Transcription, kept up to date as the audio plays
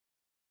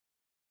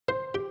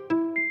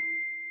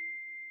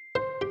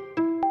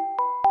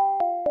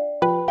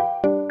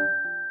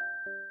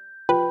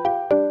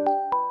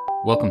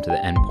Welcome to the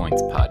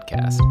Endpoints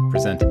podcast,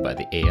 presented by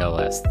the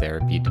ALS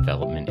Therapy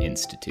Development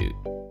Institute.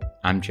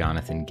 I'm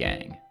Jonathan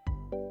Gang.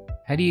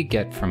 How do you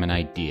get from an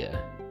idea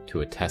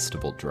to a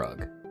testable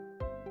drug?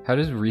 How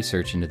does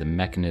research into the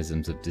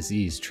mechanisms of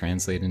disease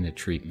translate into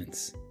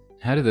treatments?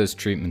 How do those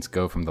treatments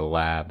go from the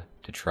lab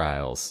to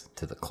trials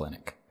to the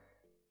clinic?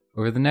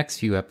 Over the next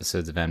few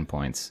episodes of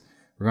Endpoints,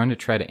 we're going to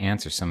try to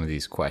answer some of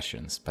these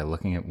questions by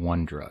looking at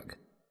one drug,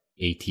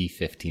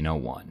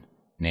 AT-1501.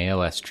 An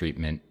ALS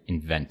treatment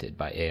invented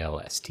by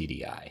ALS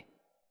TDI.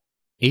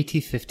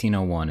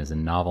 AT-1501 is a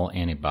novel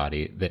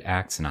antibody that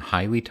acts in a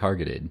highly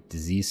targeted,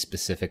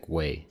 disease-specific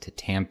way to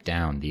tamp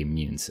down the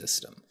immune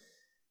system.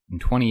 In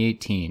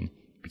 2018,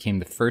 it became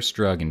the first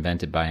drug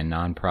invented by a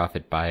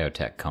nonprofit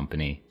biotech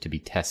company to be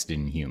tested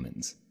in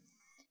humans.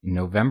 In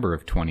November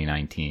of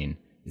 2019,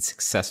 it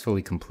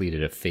successfully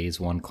completed a Phase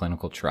 1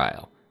 clinical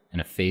trial,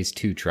 and a Phase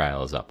 2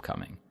 trial is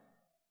upcoming.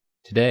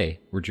 Today,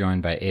 we're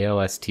joined by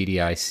ALS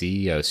TDI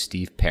CEO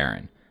Steve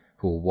Perrin,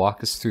 who will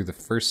walk us through the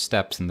first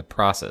steps in the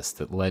process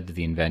that led to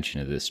the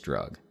invention of this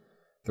drug,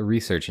 the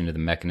research into the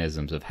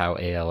mechanisms of how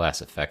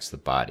ALS affects the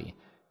body,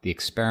 the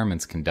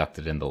experiments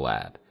conducted in the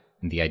lab,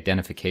 and the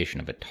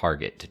identification of a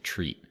target to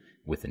treat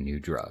with a new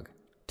drug.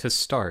 To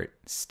start,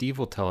 Steve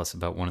will tell us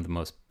about one of the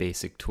most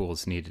basic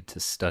tools needed to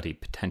study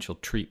potential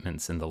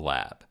treatments in the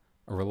lab,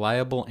 a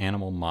reliable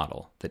animal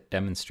model that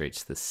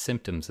demonstrates the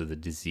symptoms of the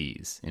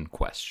disease in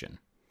question.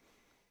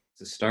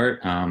 To start,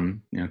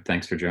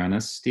 thanks for joining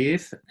us,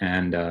 Steve.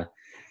 And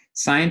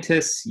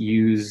scientists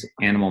use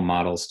animal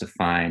models to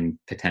find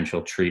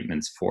potential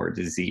treatments for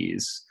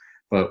disease.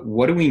 But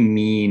what do we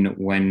mean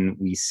when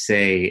we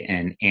say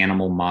an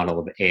animal model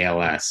of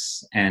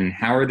ALS, and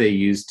how are they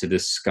used to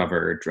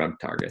discover drug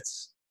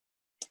targets?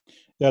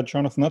 Yeah,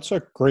 Jonathan, that's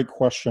a great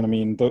question.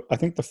 I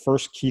think the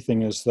first key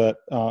thing is that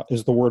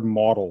is the word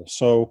model.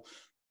 So,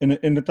 and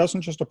it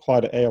doesn't just apply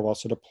to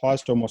ALS, it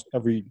applies to almost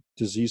every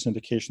disease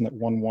indication that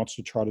one wants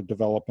to try to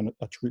develop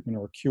a treatment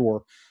or a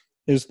cure,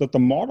 is that the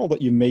model that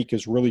you make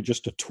is really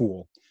just a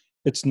tool.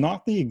 It's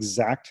not the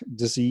exact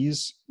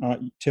disease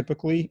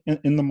typically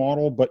in the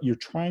model, but you're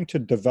trying to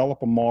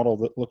develop a model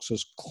that looks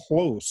as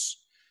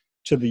close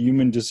to the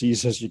human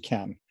disease as you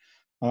can.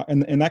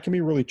 And that can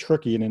be really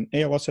tricky. And in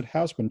ALS, it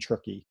has been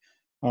tricky.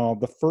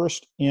 The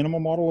first animal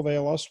model of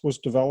ALS was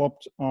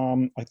developed,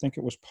 I think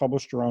it was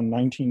published around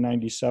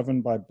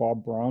 1997 by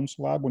Bob Brown's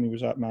lab when he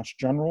was at Mass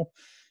General.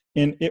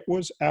 And it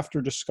was after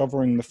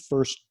discovering the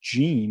first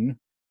gene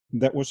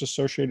that was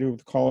associated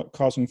with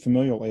causing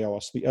familial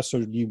ALS, the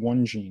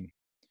SOD1 gene.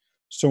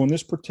 So in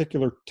this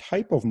particular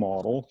type of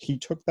model, he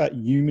took that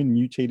human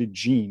mutated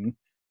gene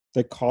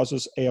that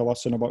causes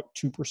ALS in about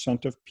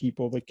 2% of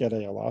people that get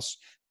ALS,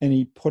 and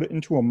he put it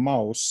into a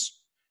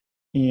mouse,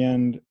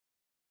 and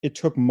it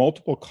took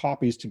multiple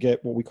copies to get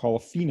what we call a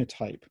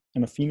phenotype.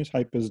 And a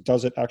phenotype is,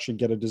 does it actually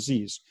get a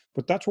disease?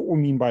 But that's what we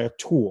mean by a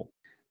tool.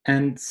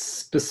 And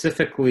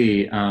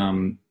specifically,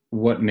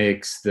 what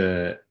makes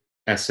the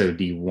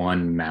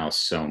SOD1 mouse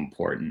so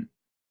important?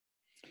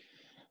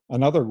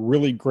 Another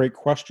really great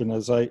question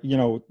is,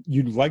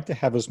 you'd like to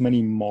have as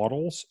many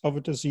models of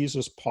a disease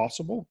as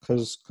possible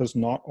because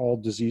not all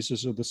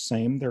diseases are the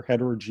same. They're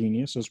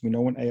heterogeneous. As we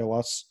know in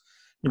ALS,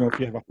 if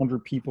you have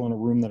 100 people in a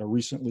room that are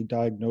recently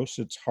diagnosed,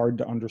 it's hard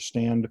to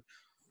understand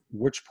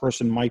which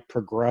person might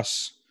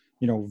progress,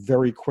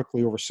 very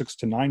quickly over 6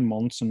 to 9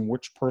 months, and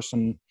which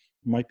person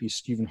might be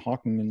Stephen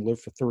Hawking and live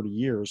for 30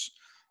 years.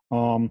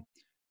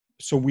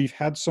 So we've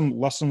had some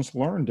lessons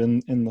learned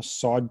in the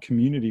SOD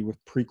community with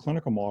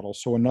preclinical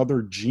models. So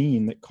another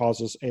gene that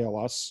causes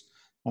ALS,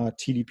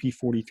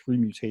 TDP43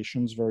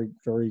 mutations, very,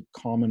 very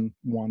common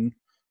one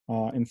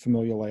in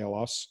familial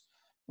ALS.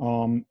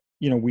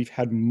 We've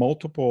had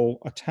multiple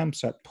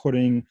attempts at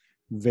putting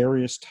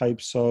various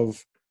types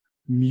of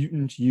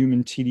mutant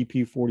human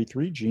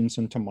TDP43 genes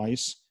into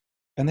mice,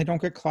 and they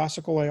don't get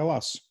classical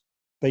ALS.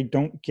 They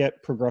don't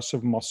get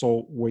progressive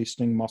muscle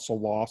wasting,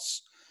 muscle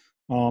loss.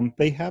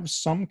 They have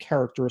some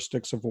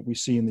characteristics of what we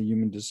see in the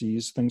human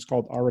disease, things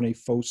called RNA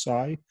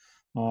foci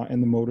in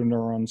the motor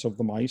neurons of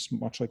the mice,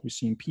 much like we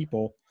see in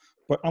people.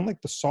 But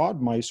unlike the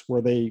SOD mice,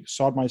 where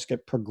SOD mice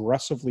get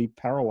progressively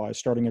paralyzed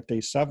starting at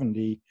day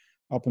 70,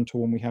 up until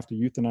when we have to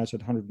euthanize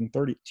at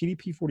 130.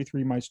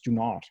 TDP43 mice do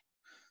not.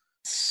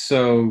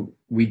 So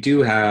we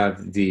do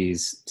have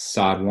these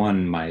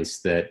SOD1 mice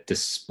that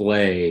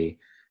display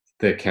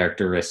the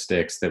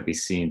characteristics that we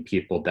see in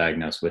people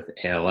diagnosed with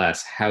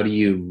ALS. How do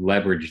you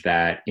leverage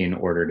that in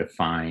order to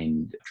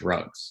find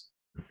drugs?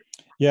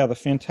 Yeah, the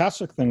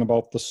fantastic thing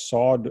about the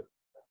SOD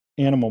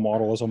animal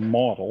model as a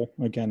model,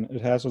 again,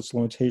 it has its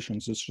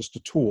limitations, it's just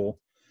a tool,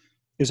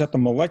 is at the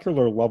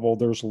molecular level,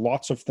 there's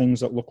lots of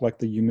things that look like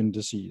the human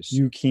disease.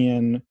 You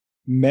can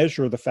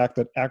measure the fact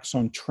that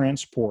axon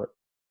transport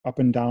up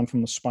and down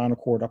from the spinal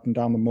cord, up and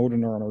down the motor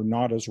neuron are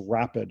not as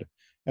rapid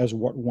as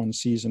what one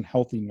sees in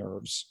healthy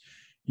nerves.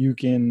 You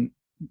can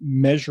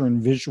measure and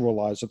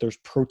visualize that there's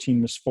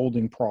protein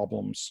misfolding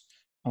problems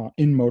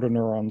in motor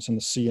neurons in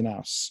the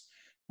CNS.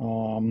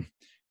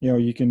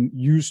 You can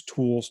use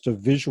tools to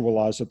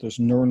visualize that there's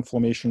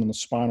neuroinflammation in the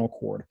spinal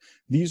cord.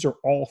 These are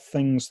all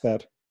things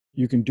that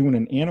you can do in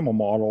an animal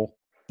model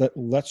that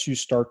lets you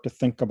start to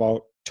think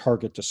about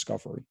target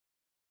discovery.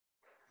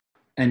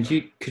 And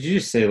could you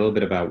just say a little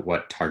bit about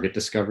what target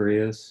discovery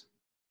is?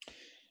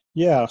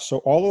 Yeah, so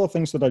all of the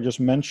things that I just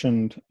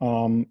mentioned,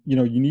 you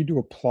need to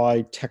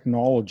apply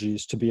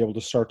technologies to be able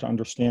to start to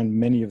understand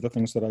many of the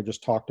things that I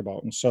just talked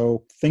about. And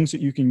so things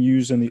that you can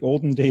use in the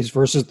olden days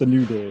versus the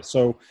new days.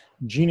 So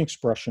gene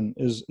expression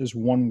is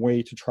one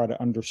way to try to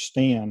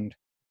understand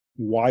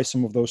why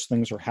some of those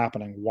things are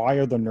happening. Why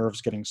are the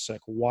nerves getting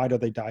sick? Why do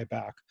they die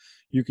back?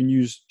 You can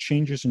use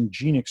changes in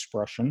gene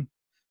expression,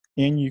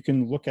 and you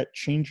can look at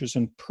changes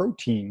in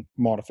protein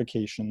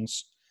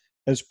modifications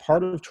as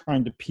part of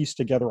trying to piece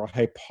together a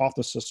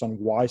hypothesis on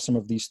why some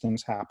of these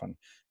things happen.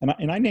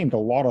 And I named a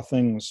lot of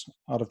things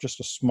out of just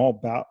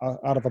a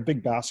out of a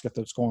big basket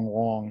that's going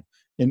wrong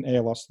in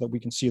ALS that we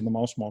can see in the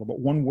mouse model. But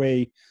one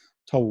way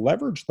to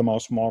leverage the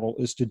mouse model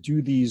is to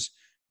do these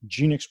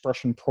gene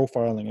expression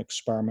profiling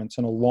experiments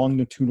in a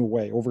longitudinal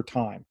way over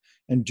time,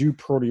 and do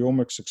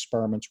proteomics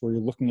experiments where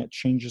you're looking at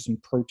changes in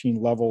protein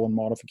level and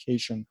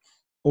modification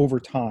over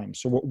time.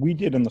 So what we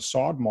did in the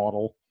SOD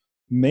model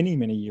many,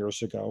 many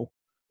years ago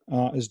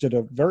is did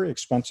a very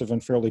expensive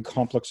and fairly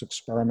complex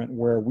experiment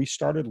where we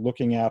started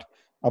looking at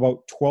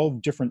about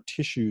 12 different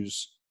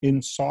tissues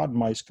in SOD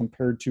mice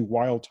compared to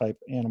wild type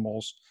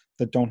animals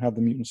that don't have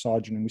the mutant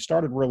SOD gene. And we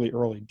started really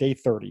early, day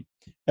 30,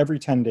 every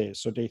 10 days.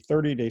 So day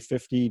 30, day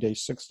 50, day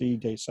 60,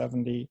 day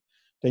 70,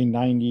 day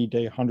 90,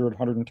 day 100,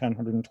 110,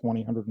 120,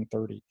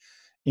 130.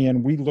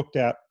 And we looked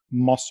at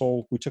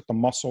muscle. We took the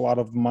muscle out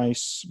of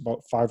mice,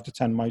 about 5 to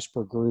 10 mice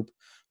per group.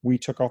 We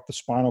took out the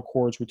spinal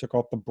cords. We took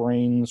out the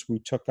brains. We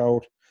took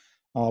out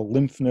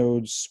lymph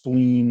nodes,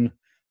 spleen.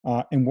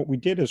 And what we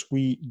did is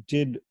we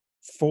did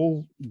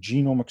full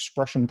genome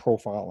expression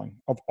profiling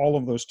of all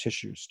of those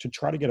tissues to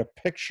try to get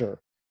a picture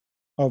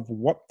of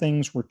what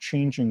things were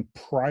changing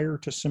prior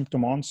to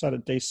symptom onset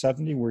at day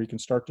 70, where you can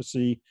start to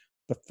see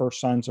the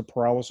first signs of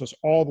paralysis,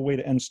 all the way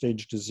to end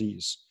stage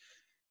disease.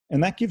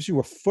 And that gives you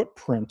a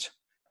footprint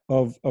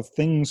of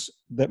things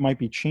that might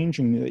be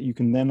changing that you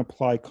can then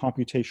apply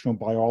computational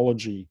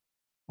biology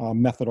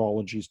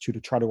methodologies to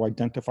try to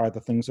identify the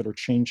things that are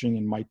changing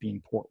and might be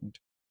important.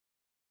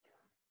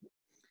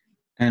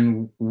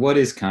 And what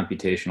is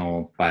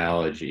computational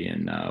biology,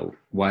 and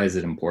why is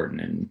it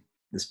important in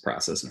this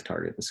process of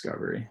target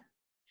discovery?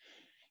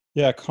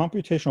 Yeah,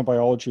 computational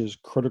biology is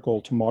critical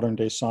to modern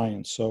day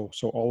science. So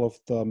all of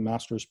the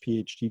master's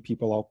PhD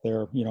people out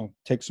there,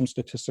 take some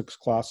statistics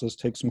classes,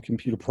 take some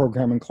computer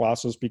programming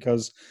classes,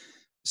 because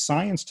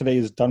science today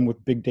is done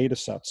with big data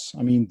sets.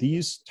 I mean,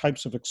 these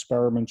types of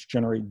experiments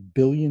generate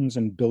billions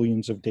and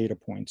billions of data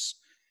points,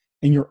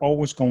 and you're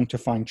always going to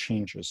find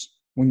changes.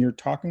 When you're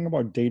talking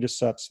about data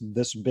sets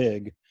this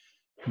big,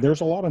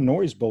 there's a lot of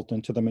noise built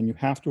into them, and you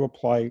have to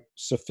apply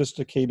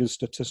sophisticated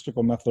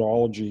statistical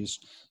methodologies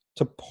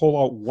to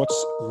pull out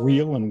what's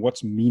real and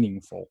what's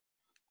meaningful.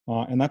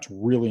 And that's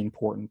really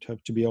important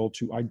to be able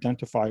to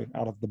identify,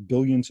 out of the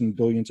billions and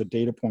billions of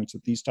data points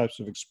that these types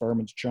of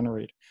experiments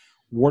generate,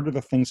 what are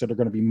the things that are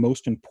going to be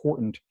most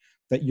important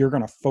that you're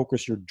going to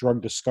focus your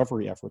drug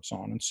discovery efforts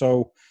on. And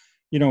so,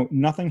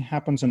 nothing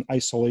happens in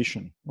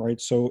isolation,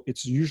 right? So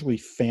it's usually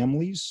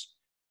families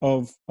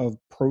of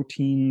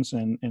proteins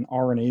and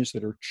RNAs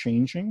that are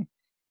changing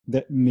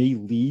that may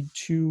lead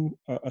to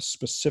a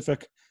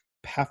specific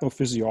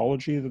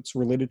pathophysiology that's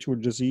related to a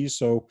disease.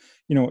 So,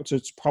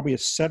 it's probably a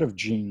set of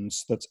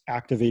genes that's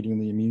activating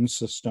the immune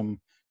system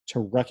to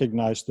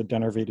recognize the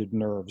denervated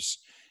nerves.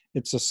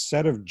 It's a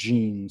set of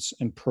genes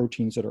and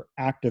proteins that are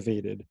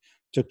activated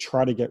to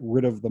try to get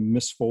rid of the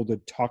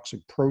misfolded toxic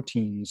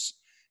proteins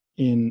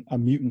in a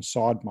mutant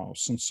SOD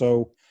mouse. And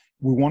so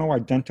we want to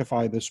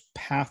identify this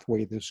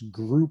pathway, this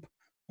group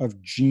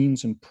of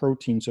genes and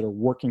proteins that are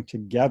working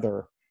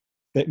together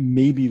that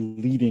may be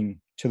leading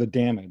to the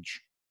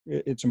damage.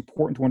 It's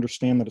important to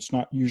understand that it's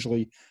not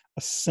usually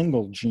a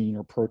single gene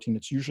or protein.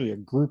 It's usually a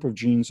group of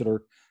genes that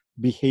are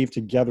behave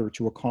together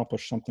to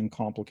accomplish something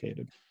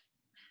complicated.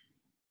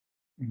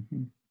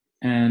 Mm-hmm.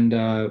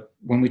 And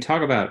when we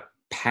talk about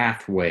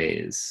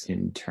pathways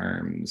in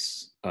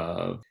terms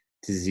of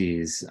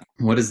disease,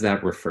 what does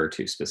that refer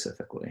to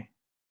specifically?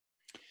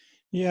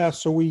 Yeah,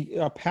 so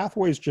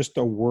pathway is just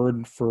a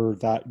word for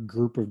that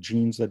group of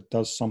genes that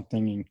does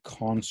something in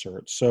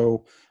concert.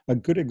 So a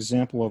good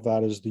example of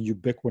that is the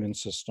ubiquitin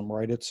system,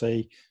 right? It's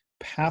a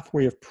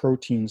pathway of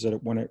proteins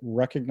that when it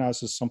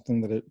recognizes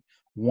something that it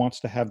wants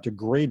to have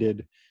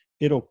degraded,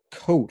 it'll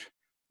coat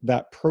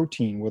that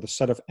protein with a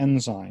set of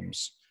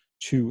enzymes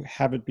to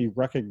have it be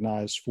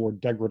recognized for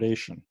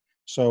degradation.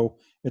 So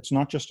it's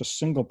not just a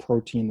single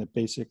protein that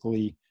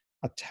basically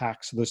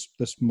attacks this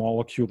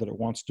molecule that it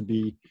wants to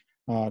be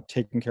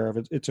taken care of.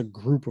 It's a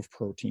group of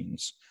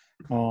proteins.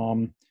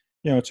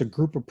 It's a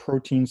group of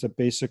proteins that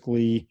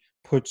basically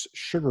puts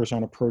sugars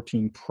on a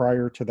protein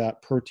prior to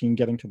that protein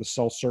getting to the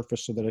cell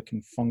surface so that it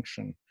can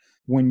function.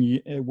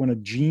 when a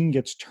gene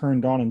gets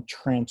turned on and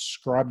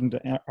transcribed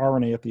into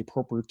RNA at the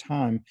appropriate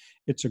time,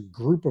 it's a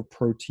group of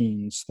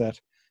proteins that,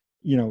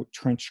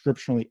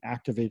 transcriptionally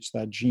activates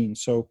that gene.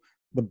 So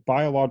the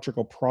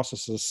biological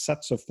process is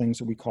sets of things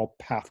that we call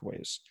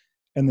pathways.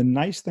 And the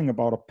nice thing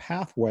about a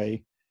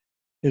pathway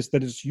is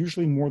that it's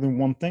usually more than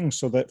one thing,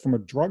 so that from a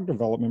drug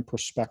development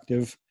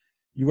perspective,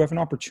 you have an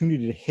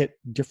opportunity to hit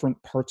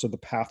different parts of the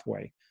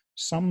pathway.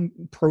 Some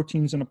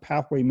proteins in a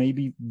pathway may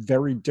be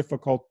very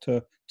difficult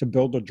to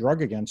build a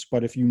drug against,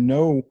 but if you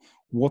know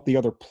what the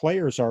other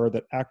players are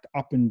that act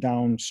up and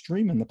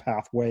downstream in the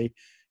pathway,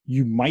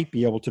 you might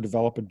be able to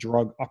develop a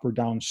drug up or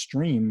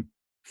downstream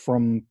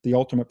from the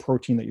ultimate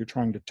protein that you're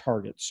trying to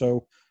target.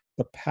 So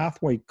the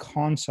pathway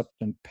concept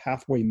and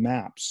pathway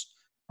maps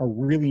are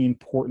really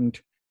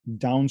important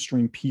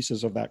downstream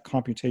pieces of that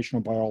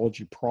computational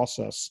biology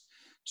process,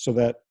 so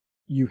that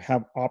you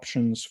have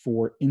options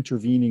for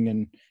intervening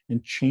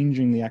and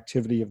changing the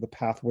activity of the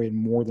pathway in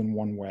more than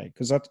one way.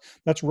 Because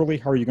that's really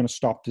how you're going to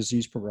stop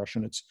disease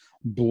progression. It's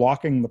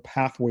blocking the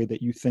pathway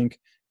that you think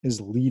is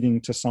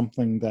leading to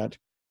something that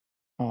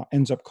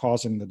ends up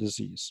causing the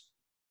disease.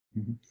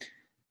 Mm-hmm.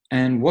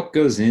 And what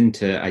goes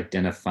into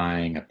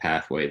identifying a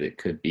pathway that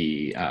could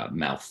be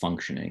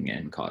malfunctioning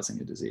and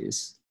causing a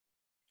disease?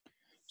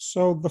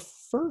 So the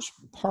first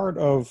part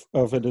of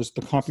it is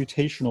the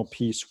computational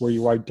piece, where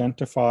you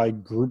identify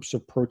groups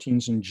of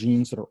proteins and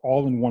genes that are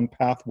all in one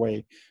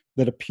pathway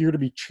that appear to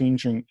be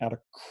changing at a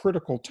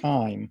critical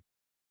time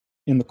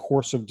in the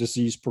course of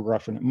disease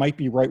progression. It might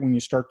be right when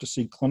you start to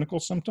see clinical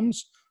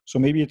symptoms. So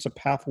maybe it's a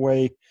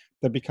pathway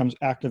that becomes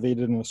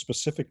activated in a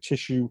specific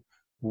tissue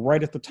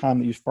right at the time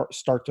that you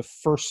start to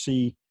first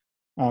see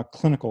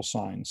clinical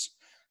signs.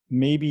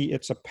 Maybe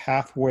it's a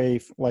pathway,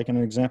 like an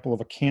example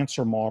of a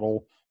cancer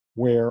model,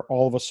 where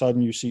all of a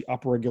sudden you see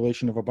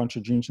upregulation of a bunch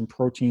of genes and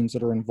proteins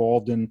that are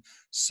involved in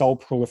cell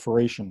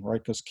proliferation,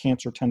 right? Because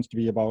cancer tends to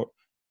be about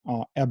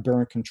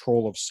aberrant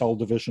control of cell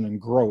division and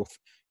growth.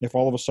 If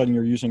all of a sudden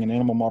you're using an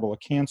animal model of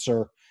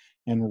cancer,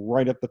 and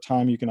right at the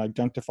time you can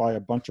identify a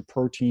bunch of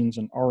proteins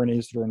and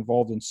RNAs that are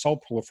involved in cell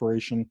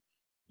proliferation,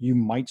 you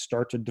might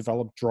start to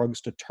develop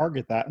drugs to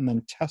target that and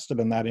then test it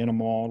in that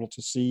animal model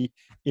to see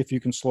if you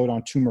can slow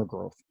down tumor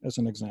growth, as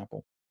an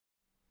example.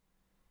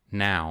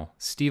 Now,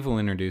 Steve will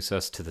introduce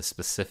us to the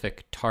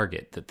specific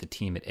target that the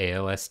team at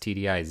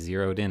ALS-TDI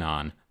zeroed in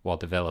on while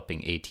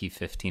developing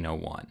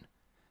AT-1501,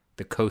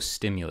 the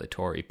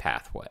co-stimulatory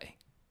pathway.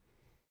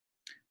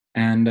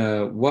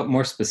 And what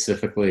more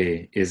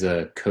specifically is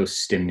a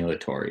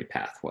co-stimulatory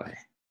pathway?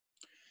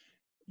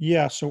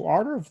 Yeah, so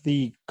out of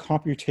the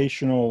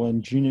computational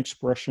and gene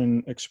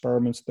expression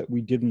experiments that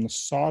we did in the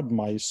SOD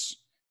mice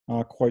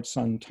quite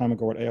some time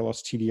ago at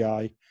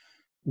ALS-TDI,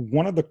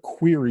 one of the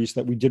queries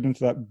that we did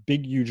into that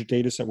big, huge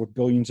data set with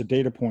billions of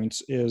data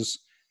points is,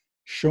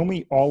 show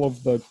me all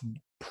of the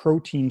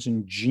proteins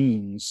and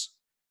genes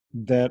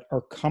that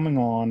are coming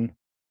on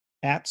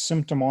at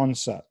symptom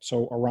onset,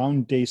 so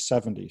around day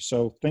 70.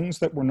 So things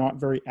that were not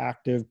very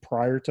active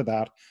prior to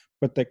that,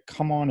 but that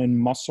come on in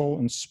muscle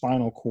and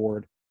spinal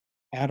cord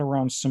at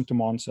around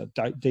symptom onset,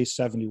 day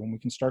 70, when we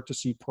can start to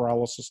see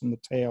paralysis in the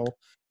tail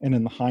and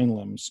in the hind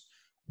limbs.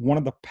 One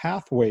of the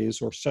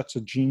pathways or sets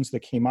of genes that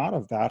came out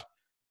of that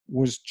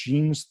was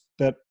genes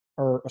that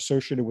are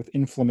associated with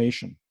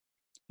inflammation.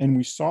 And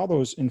we saw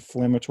those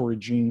inflammatory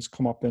genes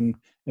come up in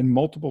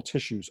multiple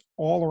tissues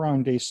all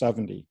around day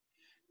 70.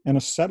 And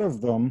a set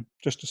of them,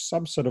 just a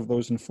subset of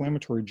those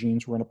inflammatory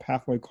genes, were in a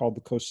pathway called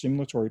the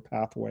co-stimulatory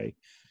pathway.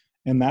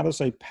 And that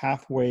is a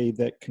pathway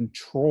that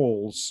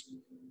controls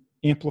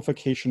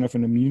amplification of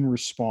an immune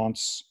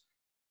response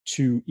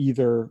to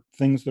either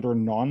things that are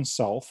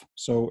non-self,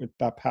 so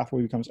that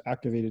pathway becomes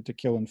activated to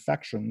kill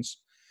infections,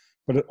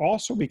 but it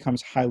also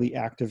becomes highly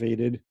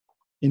activated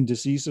in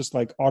diseases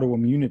like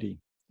autoimmunity,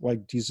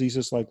 like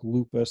diseases like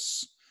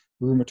lupus,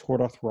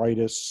 rheumatoid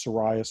arthritis,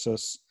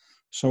 psoriasis.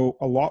 So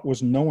a lot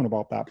was known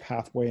about that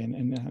pathway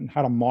and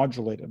how to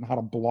modulate it and how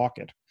to block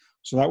it.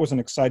 So that was an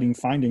exciting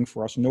finding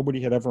for us.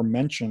 Nobody had ever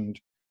mentioned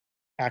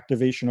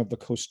activation of the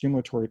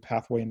co-stimulatory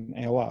pathway in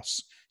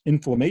ALS.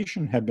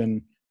 Inflammation had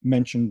been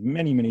mentioned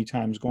many, many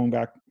times going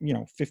back,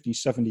 50,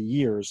 70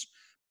 years,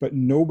 but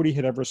nobody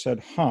had ever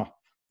said,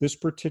 this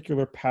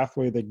particular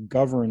pathway that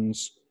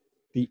governs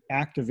the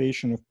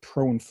activation of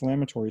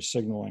pro-inflammatory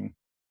signaling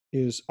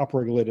is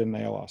upregulated in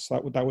ALS.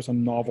 That was a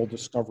novel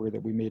discovery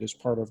that we made as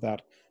part of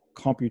that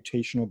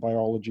computational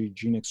biology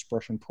gene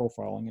expression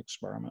profiling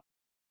experiment.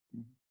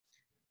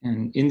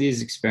 And in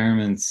these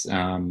experiments,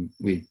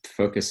 we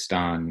focused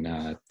on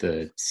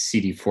the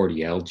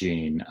CD40L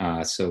gene.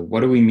 So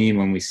what do we mean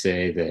when we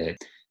say that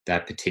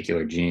that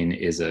particular gene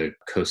is a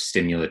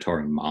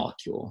co-stimulatory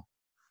molecule?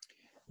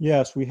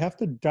 Yes, we have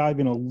to dive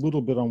in a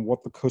little bit on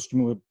what the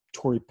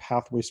co-stimulatory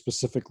pathway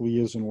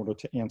specifically is in order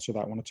to answer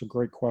that one. It's a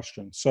great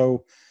question.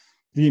 So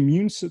the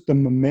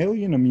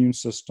mammalian immune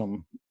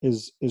system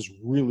is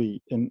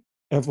really an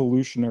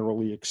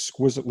evolutionarily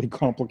exquisitely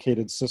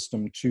complicated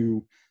system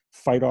to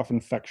fight off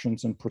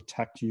infections and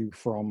protect you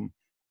from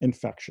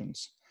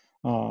infections.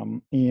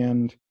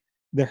 And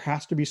there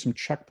has to be some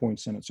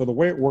checkpoints in it. So the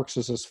way it works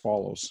is as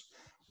follows.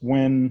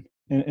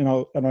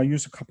 I'll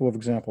use a couple of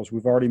examples.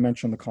 We've already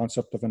mentioned the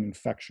concept of an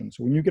infection.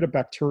 So when you get a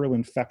bacterial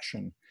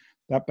infection,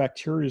 that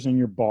bacteria is in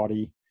your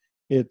body.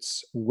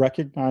 It's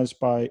recognized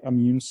by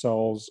immune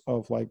cells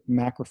of like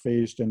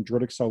macrophage and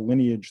dendritic cell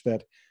lineage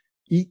that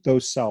eat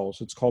those cells.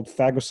 It's called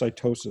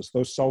phagocytosis.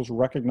 Those cells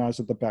recognize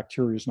that the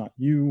bacteria is not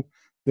you.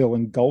 They'll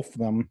engulf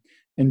them.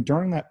 And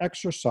during that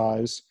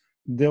exercise,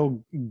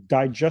 they'll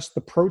digest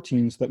the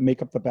proteins that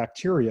make up the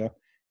bacteria,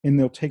 and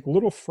they'll take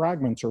little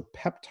fragments, or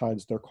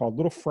peptides they're called,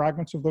 little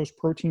fragments of those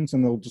proteins,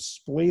 and they'll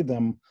display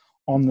them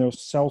on the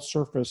cell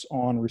surface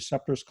on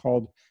receptors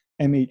called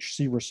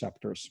MHC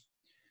receptors.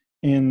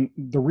 And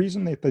the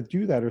reason that they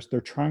do that is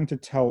they're trying to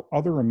tell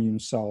other immune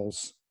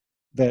cells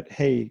that,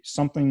 hey,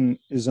 something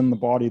is in the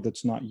body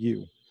that's not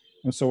you.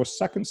 And so a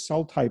second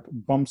cell type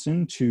bumps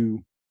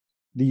into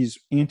these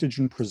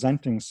antigen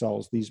presenting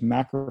cells, these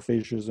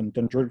macrophages and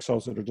dendritic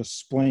cells that are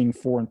displaying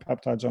foreign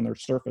peptides on their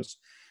surface.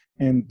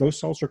 And those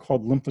cells are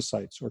called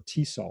lymphocytes, or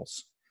T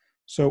cells.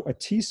 So a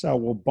T cell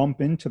will bump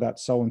into that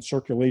cell in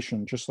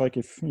circulation, just like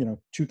if,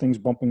 two things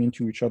bumping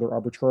into each other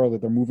arbitrarily,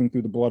 they're moving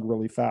through the blood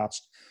really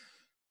fast.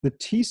 The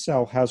T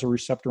cell has a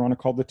receptor on it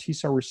called the T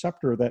cell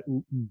receptor that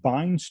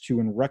binds to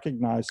and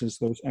recognizes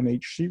those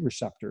MHC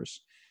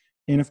receptors.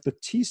 And if the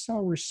T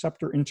cell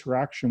receptor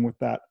interaction with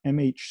that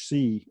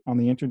MHC on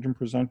the antigen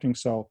presenting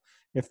cell,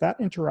 if that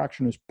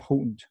interaction is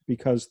potent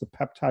because the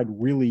peptide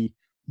really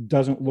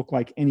doesn't look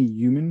like any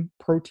human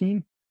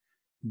protein,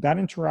 that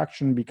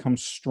interaction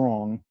becomes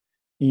strong.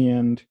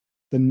 And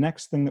the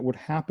next thing that would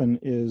happen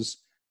is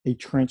a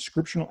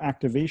transcriptional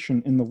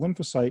activation in the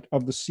lymphocyte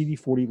of the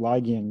CD40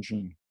 ligand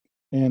gene.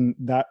 And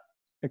that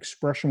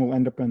expression will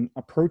end up in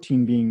a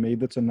protein being made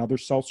that's another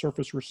cell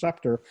surface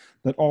receptor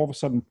that all of a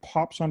sudden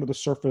pops onto the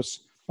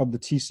surface of the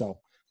T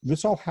cell.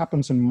 This all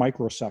happens in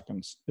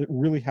microseconds. It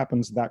really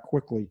happens that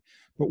quickly.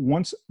 But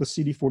once the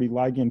CD40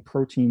 ligand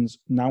protein's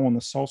now on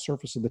the cell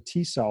surface of the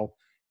T cell,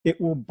 it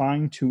will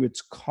bind to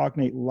its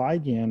cognate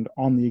ligand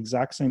on the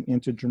exact same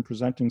antigen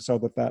presenting cell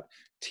that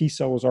T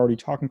cell was already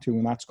talking to,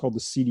 and that's called the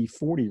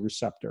CD40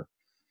 receptor.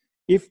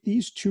 If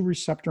these two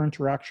receptor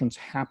interactions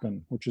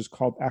happen, which is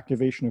called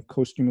activation of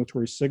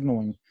co-stimulatory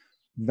signaling,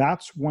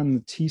 that's when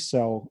the T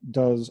cell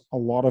does a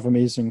lot of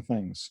amazing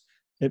things.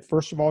 It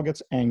first of all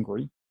gets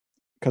angry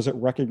because it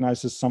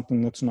recognizes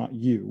something that's not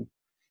you.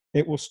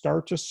 It will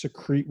start to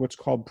secrete what's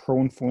called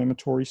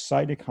pro-inflammatory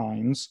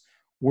cytokines,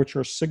 which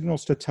are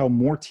signals to tell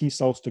more T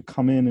cells to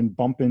come in and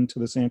bump into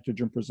this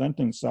antigen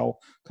presenting cell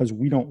because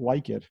we don't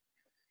like it.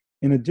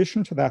 In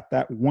addition to that,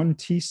 that one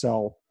T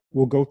cell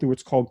will go through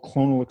what's called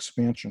clonal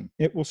expansion.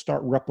 It will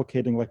start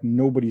replicating like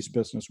nobody's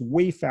business,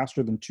 way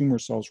faster than tumor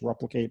cells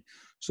replicate,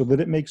 so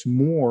that it makes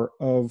more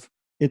of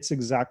its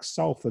exact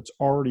self that's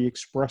already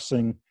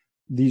expressing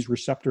these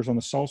receptors on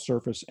the cell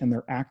surface, and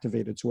they're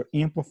activated. So it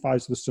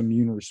amplifies this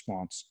immune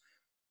response.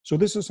 So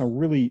this is a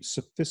really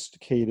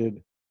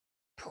sophisticated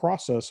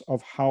process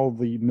of how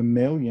the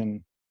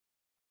mammalian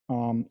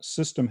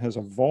system has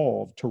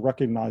evolved to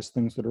recognize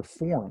things that are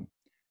foreign.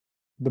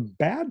 The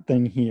bad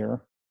thing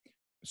here,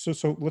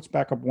 so let's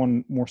back up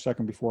one more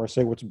second before I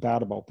say what's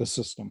bad about this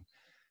system.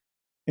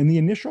 In the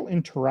initial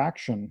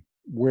interaction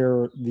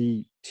where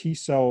the T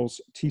cell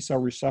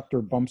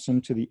receptor bumps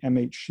into the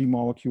MHC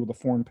molecule, the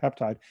foreign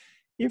peptide,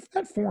 if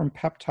that foreign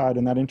peptide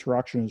in that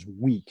interaction is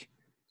weak,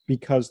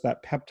 because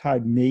that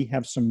peptide may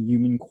have some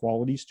human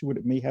qualities to it,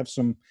 it may have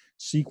some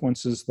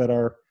sequences that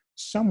are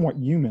somewhat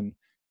human.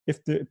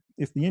 If the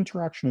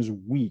interaction is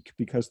weak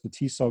because the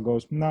T cell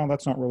goes, no,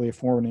 that's not really a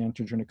foreign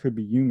antigen, it could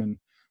be human,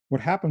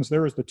 what happens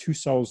there is the two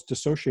cells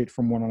dissociate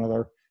from one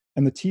another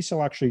and the T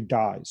cell actually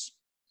dies.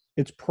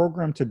 It's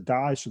programmed to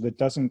die so that it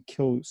doesn't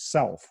kill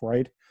self,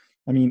 right?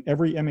 I mean,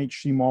 every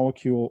MHC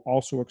molecule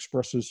also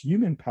expresses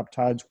human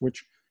peptides,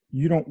 which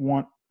you don't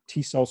want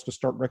T cells to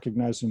start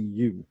recognizing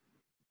you.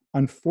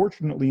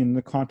 Unfortunately, in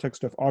the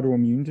context of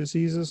autoimmune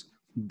diseases,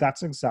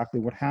 that's exactly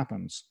what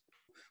happens.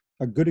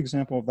 A good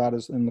example of that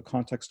is in the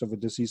context of a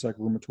disease like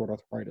rheumatoid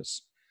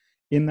arthritis.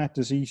 In that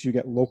disease, you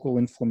get local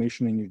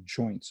inflammation in your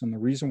joints. And the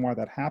reason why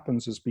that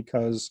happens is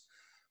because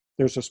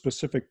there's a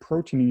specific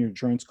protein in your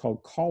joints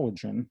called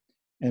collagen,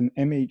 and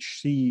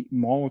MHC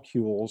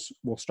molecules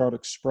will start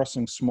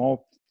expressing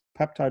small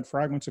peptide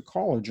fragments of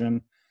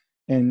collagen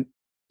and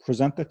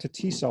present that to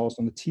T cells,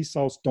 and the T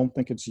cells don't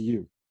think it's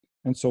you.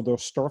 And so they'll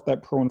start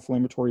that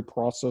pro-inflammatory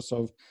process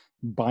of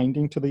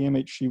binding to the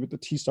MHC with the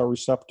T cell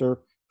receptor,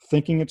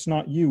 thinking it's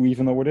not you,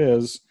 even though it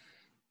is,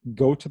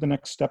 go to the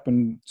next step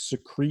and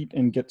secrete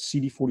and get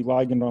CD40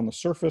 ligand on the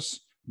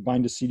surface,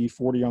 bind to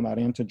CD40 on that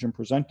antigen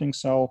presenting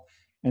cell,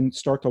 and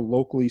start to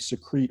locally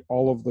secrete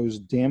all of those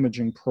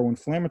damaging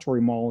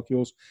pro-inflammatory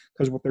molecules,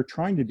 because what they're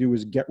trying to do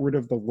is get rid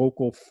of the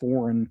local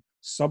foreign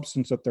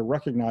substance that they're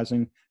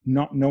recognizing,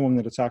 not knowing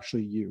that it's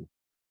actually you.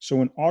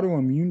 So in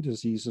autoimmune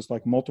diseases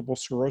like multiple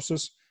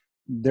sclerosis,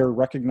 they're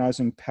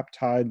recognizing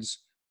peptides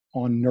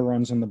on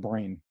neurons in the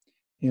brain.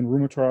 In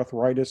rheumatoid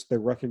arthritis, they're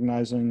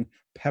recognizing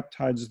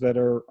peptides that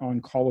are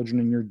on collagen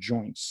in your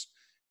joints.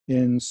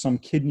 In some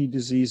kidney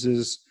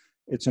diseases,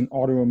 it's an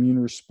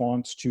autoimmune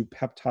response to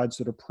peptides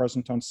that are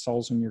present on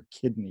cells in your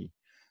kidney.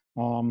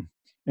 In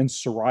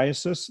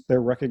psoriasis,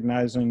 they're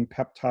recognizing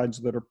peptides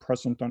that are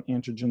present on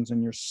antigens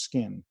in your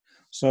skin.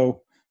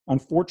 So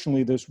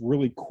unfortunately, this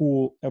really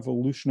cool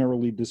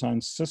evolutionarily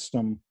designed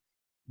system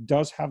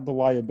does have the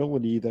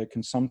liability that it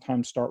can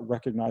sometimes start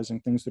recognizing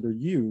things that are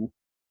you.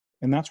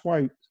 And that's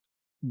why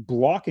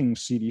blocking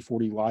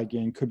CD40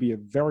 ligand could be a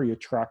very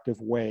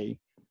attractive way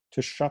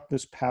to shut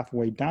this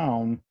pathway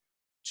down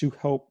to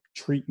help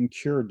treat and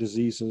cure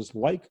diseases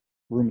like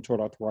rheumatoid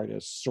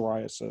arthritis,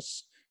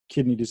 psoriasis,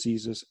 kidney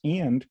diseases,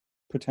 and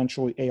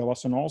potentially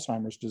ALS and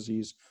Alzheimer's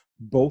disease,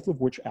 both of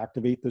which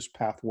activate this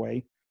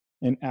pathway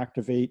and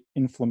activate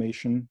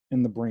inflammation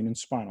in the brain and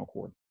spinal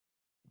cord.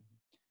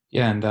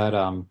 Yeah, and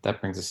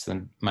that brings us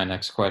to my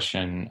next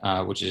question,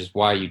 which is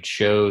why you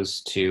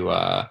chose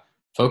to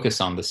focus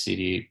on the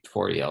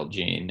CD40L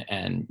gene,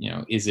 and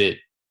is it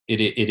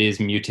is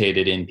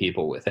mutated in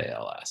people with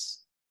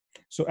ALS?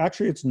 So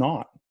actually, it's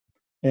not,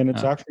 and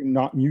it's actually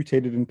not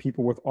mutated in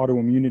people with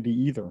autoimmunity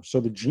either. So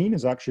the gene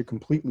is actually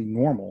completely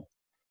normal,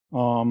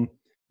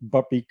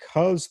 but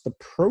because the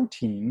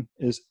protein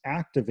is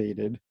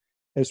activated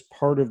as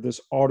part of this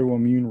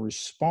autoimmune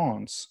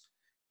response,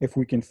 if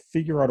we can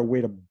figure out a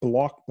way to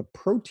block the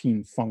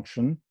protein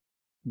function,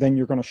 then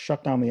you're going to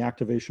shut down the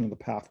activation of the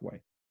pathway.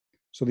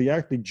 So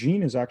the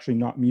gene is actually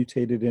not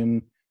mutated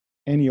in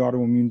any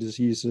autoimmune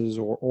diseases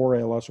or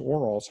ALS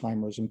or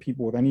Alzheimer's in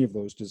people with any of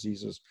those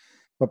diseases.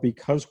 But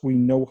because we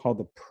know how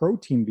the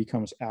protein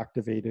becomes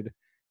activated,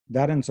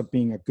 that ends up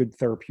being a good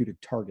therapeutic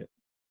target.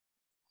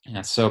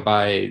 Yeah, so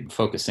by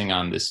focusing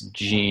on this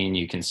gene,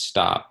 you can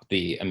stop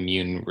the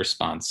immune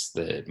response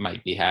that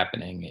might be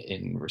happening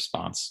in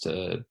response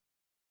to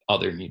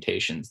other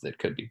mutations that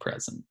could be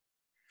present.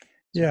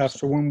 Yeah,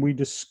 so when we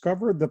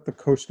discovered that the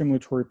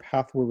co-stimulatory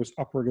pathway was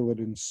upregulated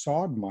in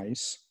SOD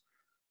mice,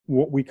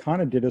 what we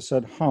kind of did is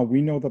said,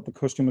 we know that the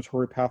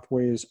co-stimulatory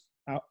pathway is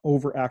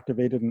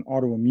overactivated in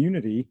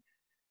autoimmunity,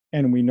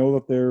 and we know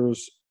that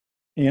there's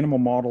animal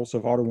models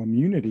of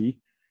autoimmunity.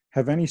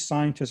 Have any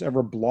scientists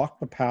ever blocked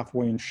the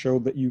pathway and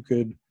showed that you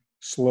could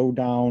slow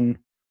down,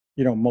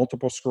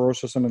 multiple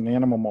sclerosis in an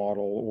animal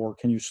model, or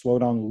can you slow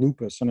down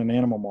lupus in an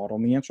animal model?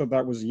 And the answer to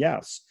that was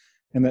yes,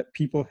 and that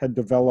people had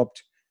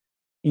developed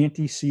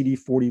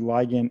anti-CD40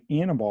 ligand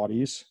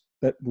antibodies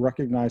that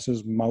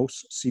recognizes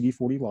mouse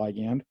CD40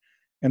 ligand,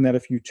 and that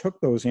if you took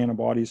those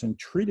antibodies and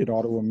treated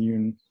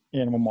autoimmune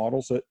animal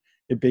models,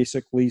 it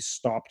basically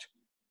stopped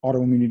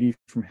autoimmunity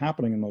from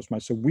happening in those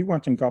mice. So we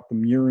went and got the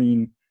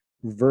murine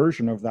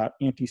version of that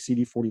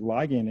anti-CD40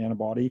 ligand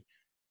antibody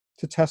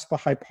to test the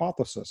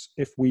hypothesis.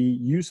 If we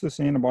use this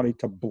antibody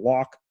to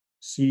block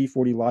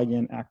CD40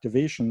 ligand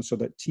activation so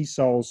that T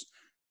cells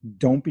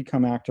don't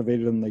become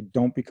activated and they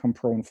don't become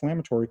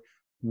pro-inflammatory,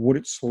 would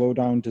it slow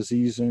down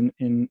disease in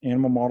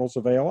animal models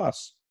of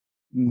ALS?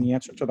 And the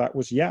answer to that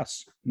was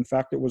yes. In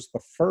fact, it was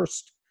the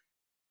first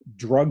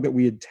drug that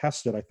we had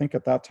tested. I think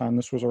at that time,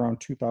 this was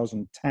around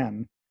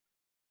 2010.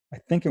 I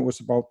think it was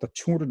about the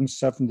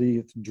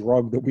 270th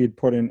drug that we had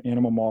put in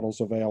animal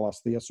models of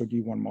ALS, the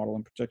SOD1 model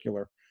in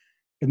particular.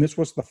 And this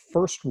was the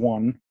first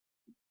one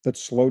that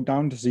slowed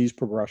down disease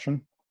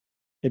progression.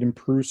 It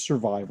improved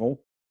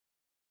survival.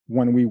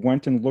 When we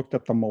went and looked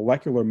at the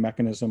molecular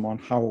mechanism on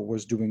how it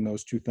was doing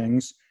those two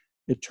things,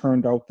 it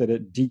turned out that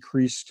it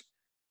decreased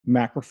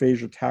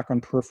macrophage attack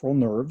on peripheral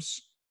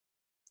nerves.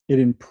 It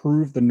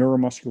improved the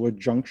neuromuscular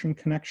junction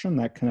connection,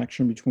 that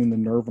connection between the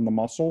nerve and the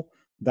muscle.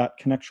 That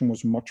connection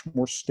was much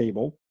more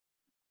stable.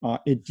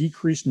 It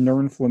decreased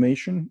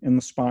neuroinflammation in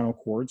the spinal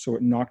cord, so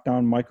it knocked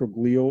down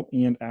microglial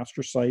and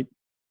astrocyte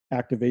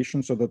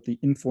activation so that the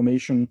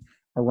inflammation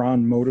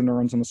around motor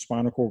neurons in the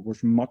spinal cord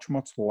was much,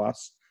 much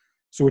less.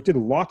 So it did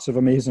lots of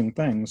amazing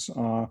things.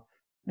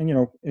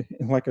 And,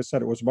 like I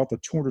said, it was about the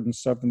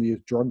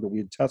 270th drug that we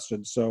had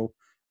tested. So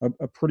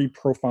a pretty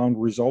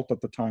profound result at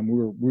the time.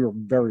 We were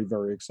very,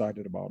 very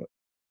excited about it.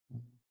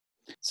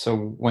 So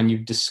when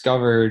you've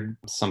discovered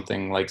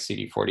something like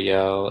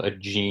CD40L, a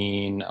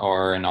gene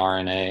or an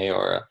RNA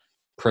or a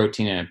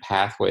protein in a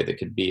pathway that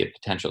could be a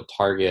potential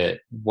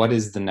target, what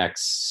is the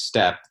next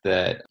step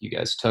that you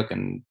guys took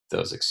in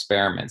those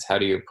experiments? How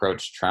do you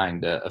approach trying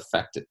to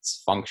affect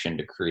its function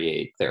to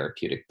create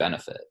therapeutic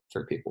benefit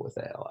for people with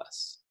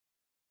ALS?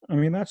 I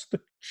mean, that's the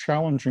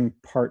challenging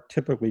part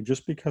typically.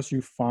 Just because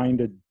you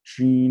find a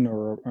gene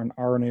or an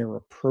RNA or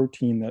a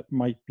protein that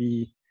might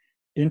be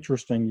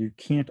interesting, you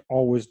can't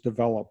always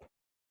develop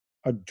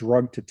a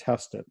drug to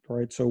test it,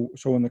 right? So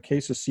in the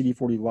case of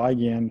CD40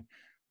 ligand,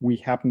 we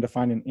happened to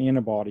find an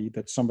antibody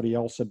that somebody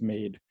else had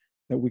made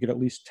that we could at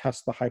least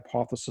test the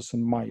hypothesis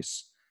in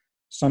mice.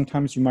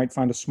 Sometimes you might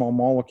find a small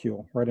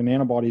molecule, right? An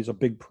antibody is a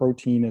big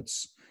protein. It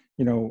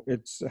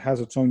has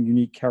its own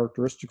unique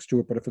characteristics to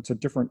it, but if it's a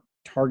different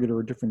target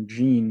or a different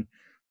gene,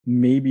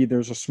 maybe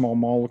there's a small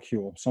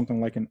molecule, something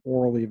like an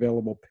orally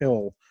available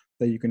pill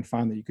that you can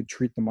find that you could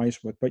treat the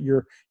mice with. But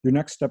your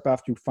next step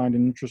after you find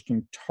an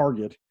interesting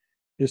target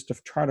is to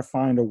try to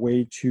find a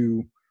way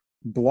to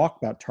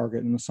block that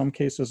target. And in some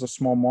cases, a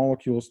small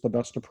molecule is the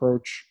best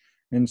approach.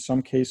 In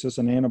some cases,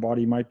 an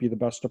antibody might be the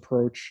best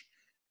approach.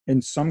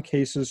 In some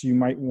cases, you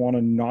might want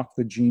to knock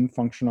the gene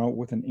function out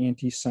with an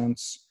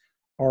antisense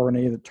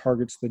RNA that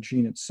targets the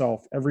gene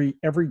itself. Every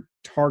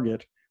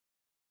target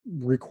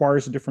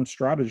requires a different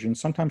strategy, and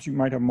sometimes you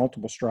might have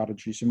multiple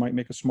strategies. You might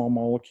make a small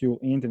molecule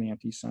and an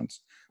antisense.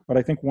 But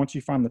I think once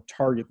you find the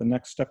target, the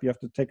next step, you have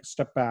to take a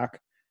step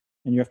back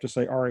and you have to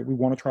say, all right, we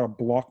want to try to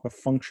block the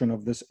function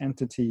of this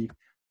entity.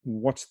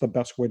 What's the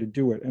best way to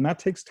do it? And that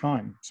takes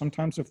time.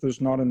 Sometimes if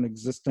there's not an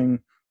existing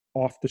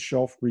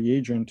off-the-shelf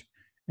reagent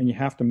and you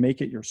have to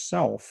make it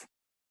yourself,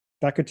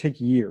 that could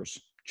take years.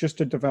 Just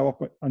to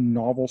develop a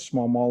novel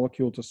small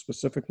molecule to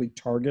specifically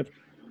target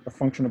a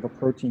function of a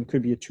protein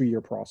could be a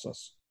 2-year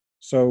process.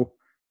 So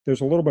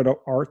there's a little bit of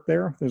art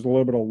there. There's a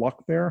little bit of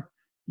luck there.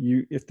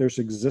 If there's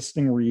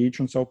existing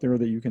reagents out there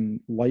that you can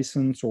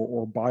license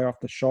or buy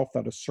off the shelf,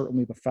 that is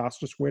certainly the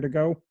fastest way to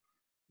go.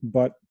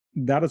 But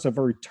that is a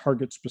very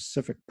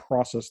target-specific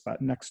process,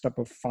 that next step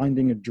of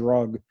finding a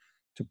drug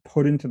to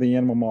put into the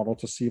animal model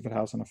to see if it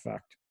has an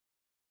effect.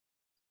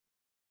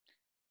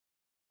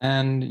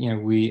 And,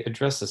 we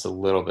addressed this a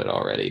little bit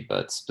already,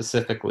 but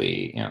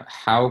specifically,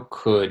 how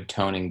could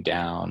toning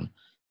down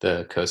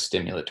the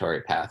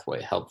co-stimulatory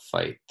pathway help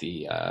fight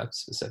the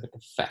specific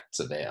effects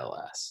of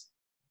ALS?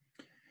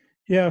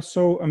 Yeah,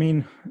 so, I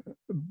mean,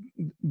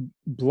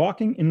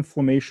 blocking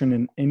inflammation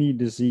in any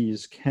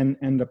disease can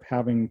end up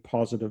having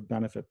positive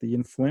benefit. The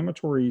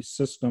inflammatory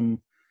system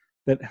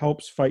that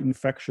helps fight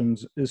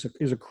infections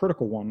is a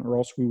critical one, or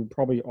else we would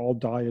probably all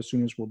die as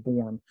soon as we're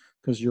born,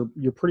 because you're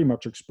pretty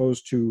much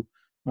exposed to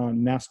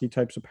nasty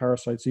types of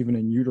parasites even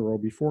in utero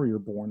before you're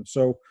born.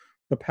 So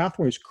the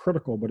pathway is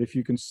critical, but if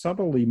you can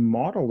subtly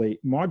modulate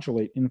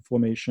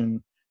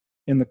inflammation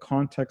in the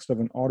context of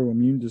an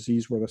autoimmune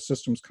disease where the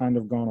system's kind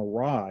of gone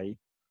awry,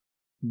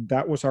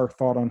 that was our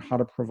thought on how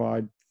to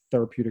provide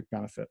therapeutic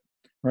benefit,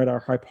 right? Our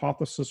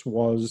hypothesis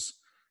was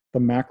the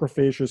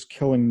macrophages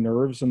killing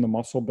nerves in the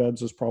muscle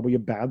beds is probably a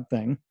bad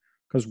thing,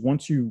 because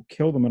once you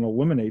kill them and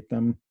eliminate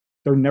them,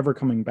 they're never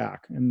coming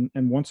back. And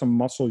once a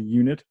muscle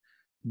unit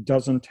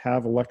doesn't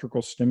have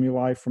electrical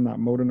stimuli from that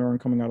motor neuron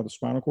coming out of the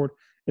spinal cord,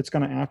 it's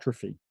going to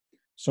atrophy.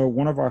 So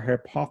one of our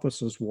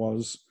hypotheses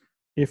was,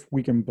 if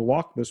we can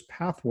block this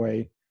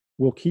pathway,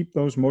 we'll keep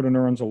those motor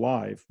neurons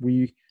alive.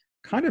 We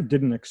kind of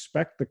didn't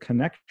expect the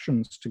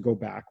connections to go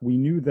back. We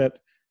knew that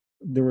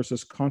there was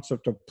this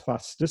concept of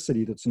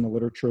plasticity that's in the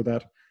literature,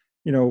 that,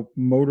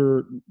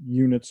 motor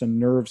units and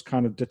nerves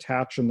kind of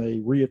detach and they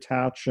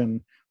reattach, and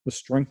the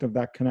strength of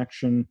that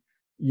connection,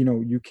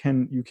 you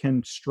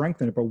can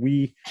strengthen it. But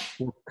we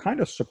were kind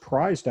of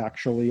surprised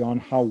actually on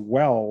how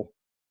well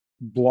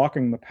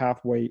blocking the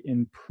pathway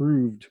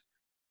improved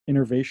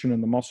innervation in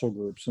the muscle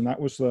groups. And that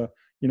was the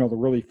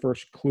really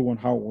first clue on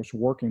how it was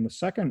working. The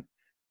second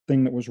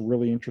thing that was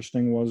really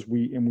interesting was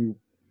we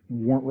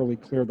weren't really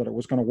clear that it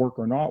was going to work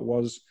or not,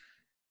 was,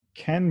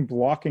 can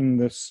blocking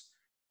this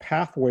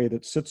pathway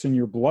that sits in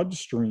your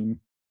bloodstream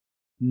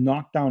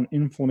knock down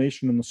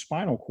inflammation in the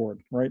spinal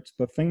cord, right?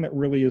 The thing that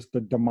really is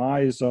the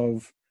demise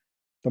of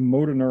the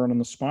motor neuron in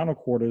the spinal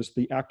cord is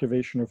the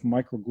activation of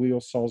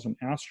microglial cells and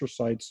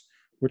astrocytes,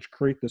 which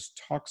create this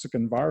toxic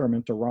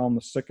environment around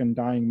the sick and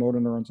dying motor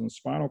neurons in the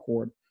spinal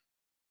cord.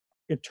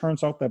 It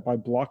turns out that by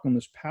blocking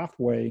this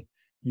pathway,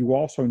 you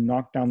also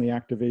knock down the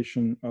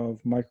activation of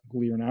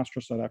microglia and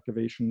astrocyte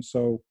activation.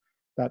 So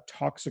that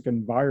toxic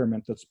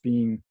environment that's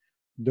being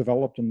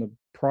developed in the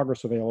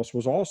progress of ALS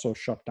was also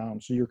shut down.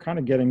 So you're kind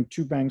of getting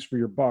 2 bangs for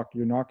your buck.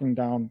 You're knocking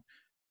down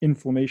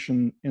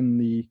inflammation in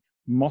the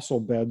muscle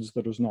beds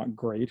that is not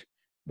great,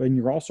 but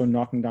you're also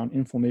knocking down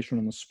inflammation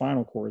in the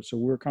spinal cord. So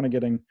we're kind of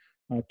getting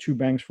 2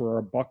 bangs for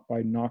our buck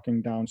by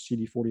knocking down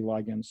CD40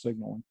 ligand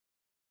signaling.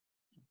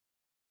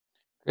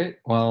 Great.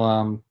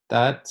 Well,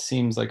 that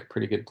seems like a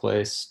pretty good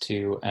place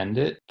to end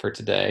it for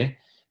today.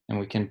 And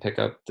we can pick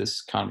up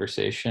this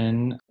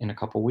conversation in a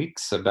couple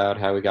weeks about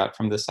how we got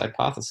from this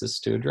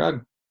hypothesis to a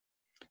drug.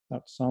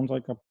 That sounds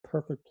like a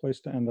perfect place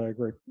to end. I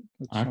agree.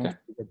 Okay.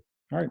 Good.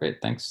 All right. Great.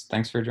 Thanks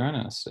for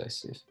joining us today,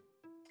 Steve.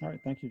 All right.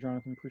 Thank you,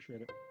 Jonathan.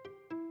 Appreciate it.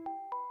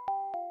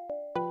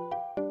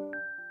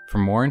 For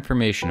more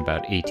information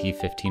about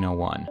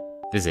AT-1501,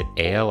 visit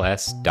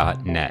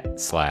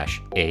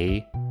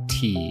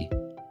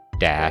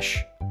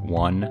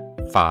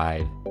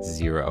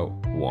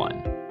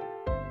als.net/AT-1501.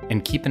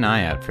 And keep an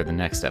eye out for the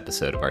next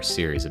episode of our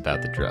series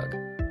about the drug,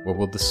 where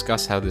we'll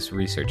discuss how this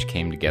research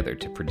came together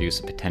to produce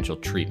a potential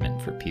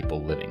treatment for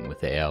people living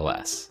with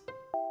ALS.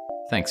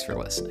 Thanks for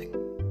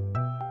listening.